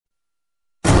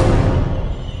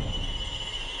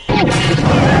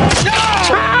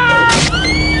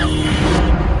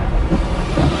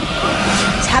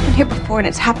before, and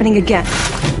it's happening again.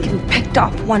 Getting picked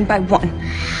off one by one.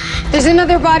 There's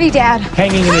another body, Dad.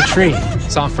 Hanging in a tree.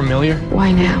 Sound familiar?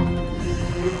 Why now?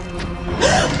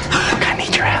 I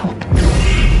need your help.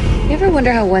 You ever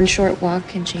wonder how one short walk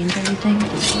can change everything?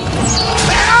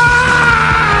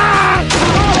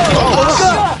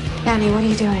 Danny, what are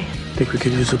you doing? I think we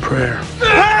could use a prayer.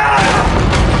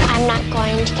 I'm not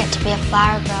going to get to be a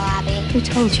flower girl, Abby. Who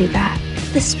told you that?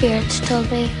 The spirits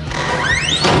told me.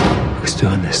 Who's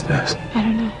doing this to us? I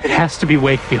don't know. It has to be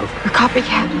Wakefield. A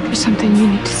copycat. There's something you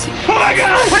need to see. Oh my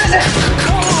God! What is it?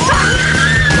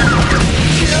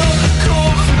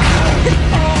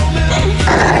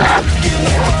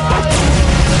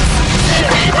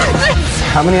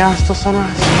 How many hours till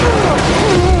sunrise?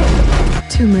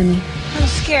 Too many. I'm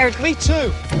scared. Me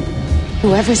too.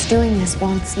 Whoever's doing this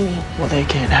wants me. Well, they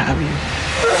can't have you.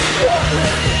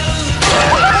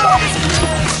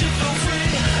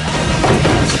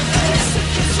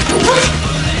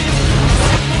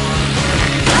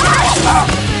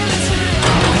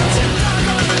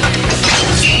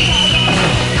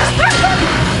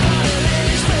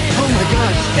 Oh my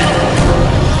gosh.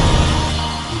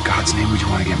 In God's name, would you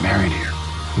want to get married here?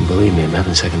 Believe me, I'm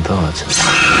having second thoughts.